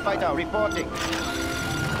Tactical Empire. fighter reporting.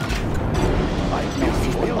 I built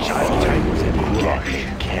for Chinese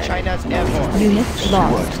Empire. China's Air Force. Unit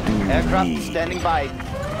lost. What do you Aircraft need? standing by.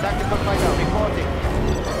 Tactical fighter reporting.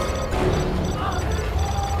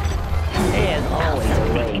 There's always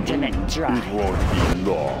a way. Internet drive. It won't be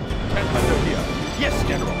long. Under here. Yes,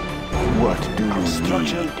 General. What do you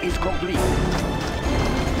Construction is complete.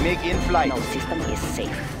 MiG in flight. No system is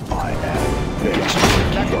safe. I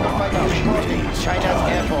am Tactical fighter reporting. China's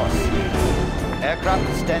Air Force.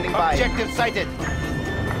 Aircraft standing by. Objective sighted.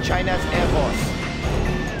 China's Air Force.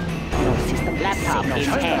 No system. Laptop in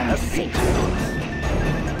hand. Safe.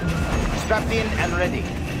 Strapped in and ready.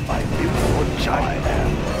 I built for China.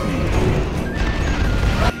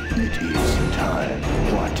 It is time.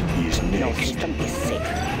 What is No next? system is safe.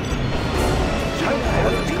 China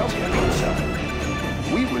has become closer.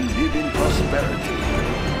 We will live in prosperity.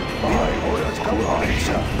 My orders come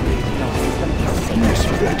closer. No system is safe. This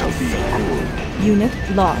better be good. Unit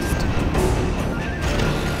lost.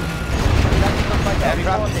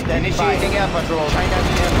 Aircraft initiating air patrol. China's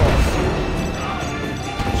Air Force.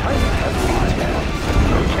 China has been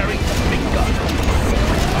Carrying the big gun.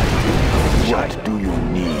 What do you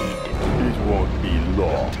need? It won't be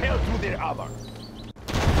long. Tear through their armor.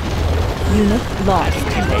 Unit lost.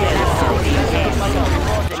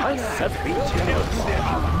 China has been generous.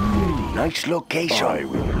 Nice location.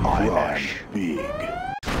 I am big.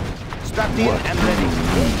 Strapped in and ready.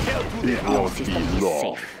 It won't be System is long.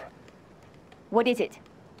 safe. What is it?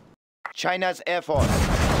 China's Air Force.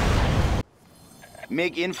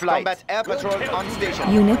 MiG in flight. Combat air patrol on station.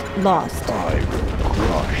 Unit lost. I will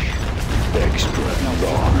crush. Extra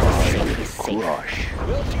long. I will crush.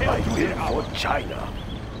 I build for China.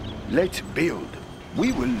 Let's build.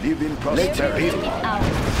 We will live in prosperity.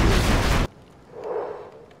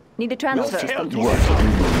 Need a transfer. System is What safe. do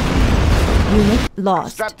you need? Unit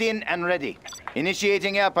lost. Strapped in and ready.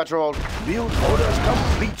 Initiating air patrol. Build orders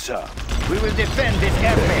complete, sir. We will defend this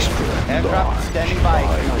airspace. Extra Aircraft large. standing by.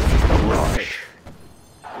 Crush.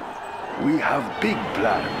 We have big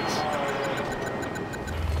plans.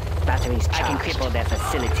 Batteries charged. I can cripple their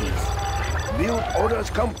facilities. Build orders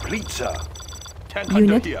complete, sir. Tank hunter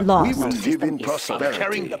Unit here. We lost. will live in System is safe. Carrying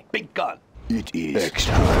prosperity. the big gun. It is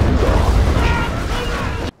extra large.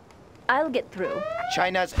 I'll get through.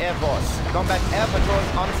 China's Air Force. Combat air patrol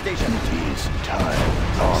on station. It is time.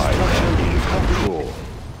 I am in control.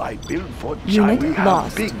 I build for China. Unit We have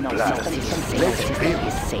lost. big No plans. system is safe. Let's System build.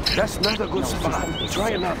 is safe. That's not a good No spot. system is Try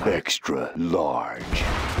safe. another. Extra large.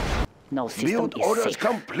 No system Build is orders safe.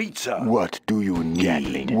 complete, sir. What do you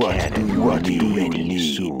need? What do you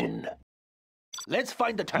need? Soon. Let's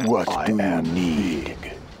find the tank. What do you need?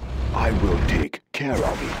 I will take care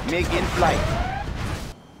of it. MiG in flight.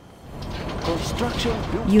 Construction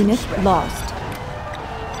built to Unit spec. lost.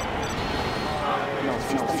 No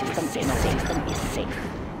system is safe.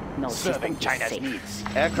 No Serving system is China's safe. needs.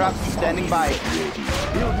 Aircraft standing by.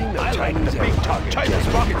 Building the I like Chinese the big target. China's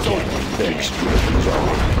rocket soldier. extra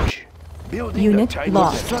large. Building Unit the Chinese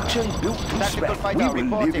lost. construction built to Tactical spec. fighter We will live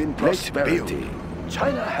reporting. in prosperity.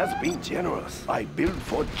 China has been generous. I build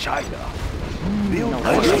for China. Build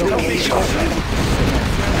orders complete.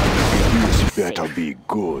 This better be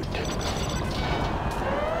good.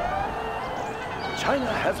 China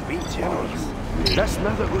has been generous. That's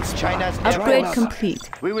not a good spot. China's Air Upgrade Force. complete.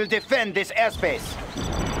 We will defend this airspace.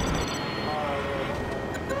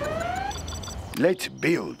 Let's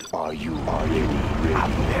build. Are you ready?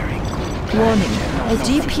 I'm very good. Warning. A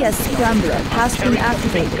GPS scrambler has been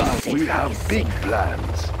activated. We have big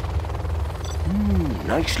plans.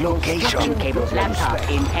 Nice location. Cables laptop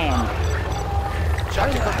in hand.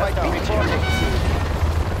 Tactical fighter reporting.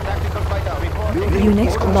 Tactical fighter reporting.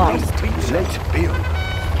 Unit lost. Let's build.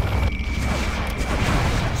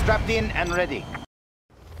 Strapped in and ready.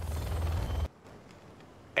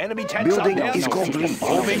 Enemy tanks Building out there. is complete.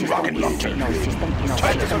 Moving rocket launcher. No system is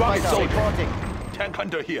China's safe. rocket Fighter soldier. reporting. Tank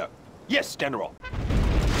hunter here. Yes, General.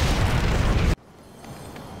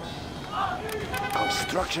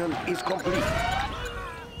 Construction is complete.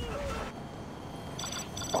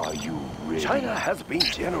 Are you ready? China has been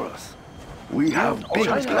generous. We have big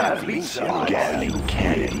plans. Gatling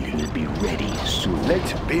cannon will be ready soon.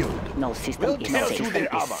 Let's build. No system is tear safe. through their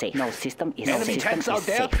System is armor. safe. No system is Enemy safe. tanks System out is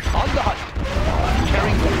there. safe. On the hunt.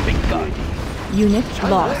 Carrying the big gun. Unit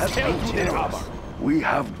China lost. has Tear been through their generous. armor. We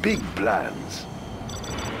have big plans.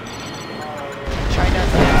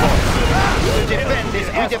 China's Air Force. We will defend this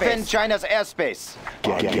airspace. We defend China's airspace.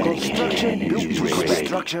 Construction built to spec.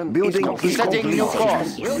 Construction building is Setting new complete.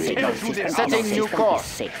 course. No system is Setting safe. new System course. is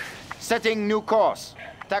safe. Setting new course.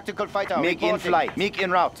 Tactical fighter MiG in flight. MiG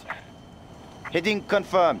en route. Heading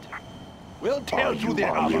confirmed. We'll tear Are through you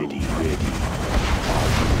their armor. ready?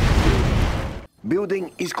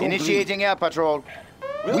 Building is complete. Initiating air patrol.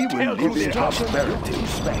 We tear will through live in their armor. prosperity.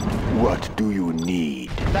 What do you need?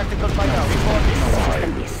 Tactical fighter reporting.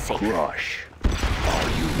 System is safe. Crush.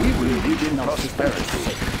 We will live in No system is prosperity.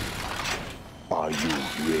 safe. Are you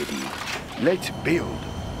ready? Let's build.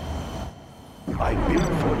 I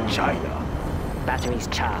build for China. Batteries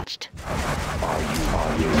charged.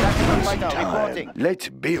 Tactical fighter reporting. Let's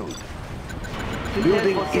build.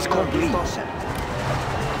 Building is complete.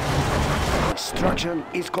 Construction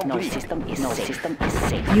is No complete. system is safe. System is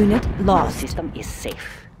safe. Unit No lost. system is safe.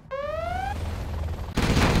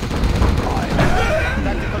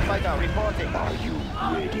 Tactical fighter reporting. Are you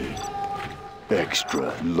ready?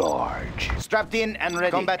 Extra large. Strapped in and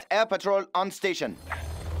ready. Combat air patrol on station.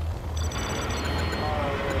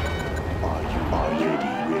 Are you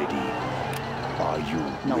ready? Are you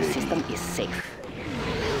No ready? system is safe.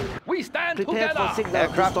 We stand Prepare together. for signal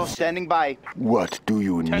Aircraft distortion. standing by. What do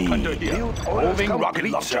you under need? here. Build orders Moving rocket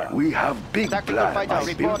complete, launcher. sir. We have big Tactical plans. fighter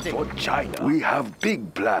I built reporting. for China. We have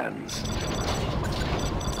big plans.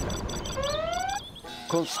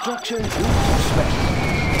 Construction spec.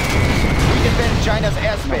 We defend China's No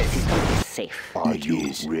airspace. system is safe. Are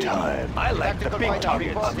you ready? Time. I like the Tactical big fighter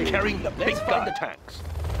targets reporting. carrying the big gun. The tanks.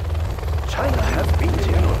 China has been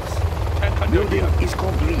generous. Tank under Building here. is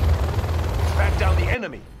complete. Track down the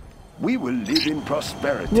enemy. We will live in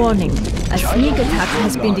prosperity. Warning. A sneak attack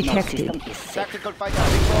has been No detected. system is safe. Tactical fighter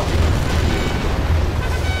reporting.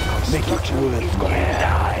 Make it worth my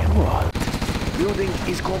time. Building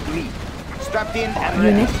is complete. Strapped in and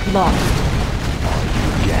ready. Unit lost.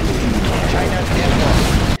 China's Air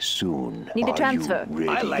Force. Soon. Need a Are transfer. you ready?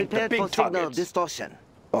 I like the Prepare big for signal targets. distortion.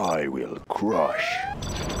 I will crush.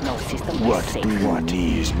 No system What is do safe. you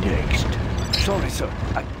need next? Sorry, sir.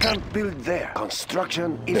 I can't build there.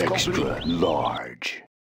 Construction is complete. Large.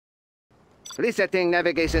 Resetting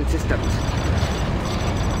navigation systems.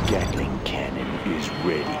 Gatling cannon is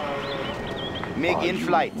ready. MiG Are in you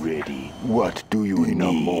flight. ready? What do you need? In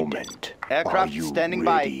a moment. Aircraft Are you standing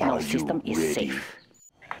by. ready? No Are system you is ready? safe.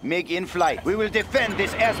 MiG in flight. We will defend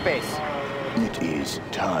this airspace. It is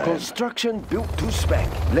time. Construction built to spec.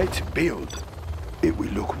 Let's build. It will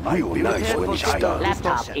look real nice when it's done.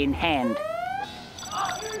 Laptop in hand.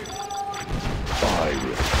 I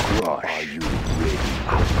will crush. Are you ready?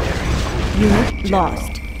 I'm very Unit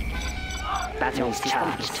lost. Battery system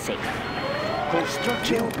is safe.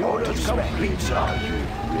 Construction built to spec. Are you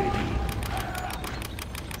ready?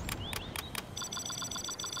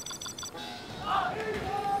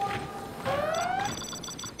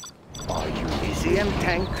 Are you ECM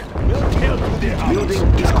tank. We'll tear through their armors.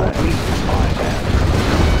 building is complete?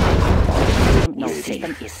 No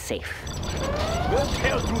system is safe. We'll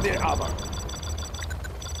tear through their armor.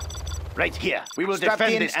 Right here. We will Strapped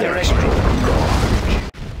defend in this and territory. ready.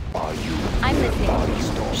 Are you I'm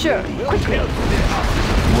listening. Sure. We'll tear through their armor.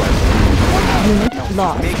 Unit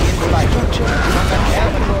lost. MiG in flight. Combat air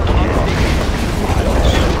patrol on station.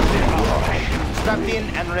 Strapped in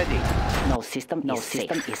and ready. No system is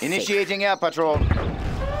safe. Initiating air patrol.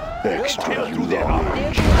 extra through their armor.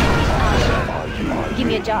 Give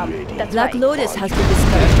me a job. That's Black right. Lotus has been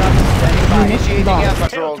discovered. Aircraft standing by. Unit Initiating air lost. Tear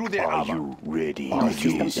patrol. through their Are armor. you ready? Our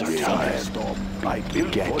system It is is safe. time. I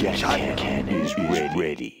built for China. Cannon is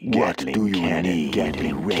ready. What do you need?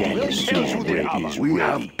 Gatling cannon is ready. We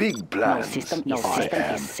have big No plans. system is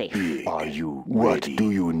safe. Big. Are you ready? What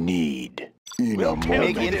do you need? In a MiG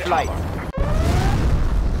moment. in flight.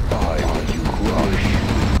 Are you crushed?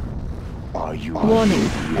 Are you Warning.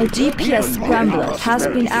 A GPS scrambler has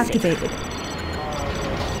been activated.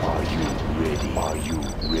 Are you ready? Are you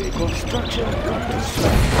ready? Construction got to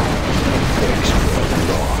start.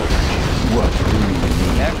 What do you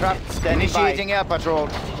need? Aircraft standing by. Initiating air patrol.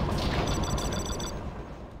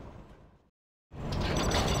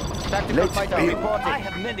 Tactical Let's fighter build. reporting.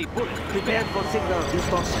 have many bullets. Prepare for signal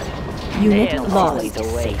distortion. Unit There's lost. always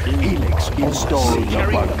a way. Helix installed the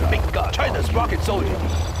Carrying the bunker. big gun. China's rocket soldier.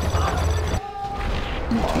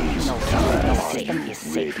 No system is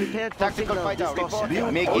safe. Prepared for Tactical signal fighter distortion.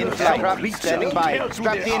 reporting. MiG in flight. Aircraft standing by.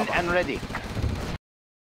 Strapped in and ready.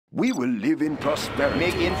 We will live in prosperity.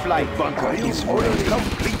 MiG in flight. The bunker is already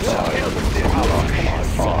complete. I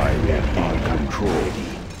am in control.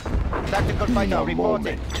 Tactical In fighter a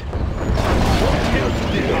reporting. moment.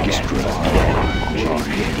 Extra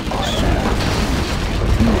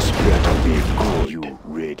This better be good. Are you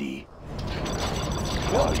ready?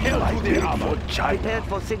 I built for China. Prepared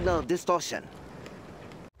for signal distortion.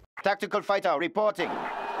 Tactical fighter reporting.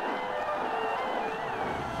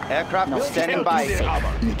 Aircraft No standing system by. is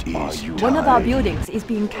safe. It is One of our time. buildings is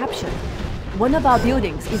being captured. One of our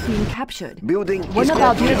buildings is being captured. Building One is of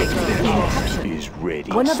our complete. buildings is being captured. Is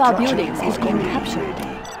ready. One of our Structure buildings is being captured.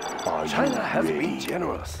 Are China has been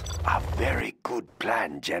generous. A very good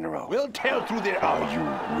plan, General. We'll tear through their Are armor. you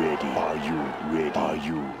ready? Are you ready? Are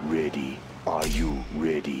you ready? Are you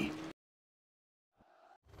ready?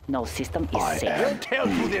 No system is I safe. We'll am. tear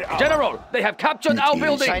through their armor. General, they have captured our is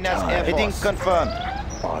building. China's time. air heading confirmed.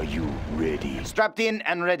 Are you ready? Strapped in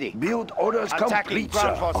and ready. Build orders Attacking complete,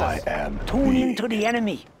 ground sir. forces. I am. Tune big. into the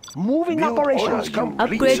enemy. Moving Build operations. orders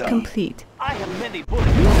complete, Upgrade sir. complete. I have many bullets.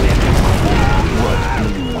 What do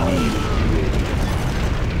you need?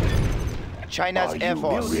 China's Are Air you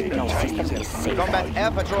Force. ready? No system is safe. Combat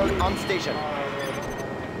air patrol on station.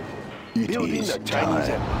 It Building is the Chinese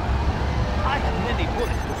time. I have many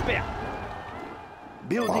bullets to spare.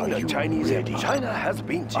 Building Are the you Chinese ready? empire. China has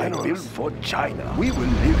been generous. I built for China. We will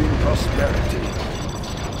live in prosperity.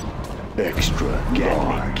 Extra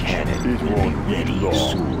Gatling cannon It will won't be ready long.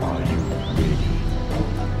 soon. Are you ready?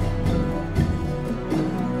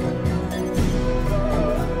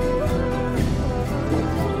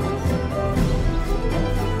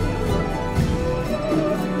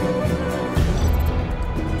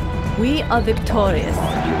 We are victorious.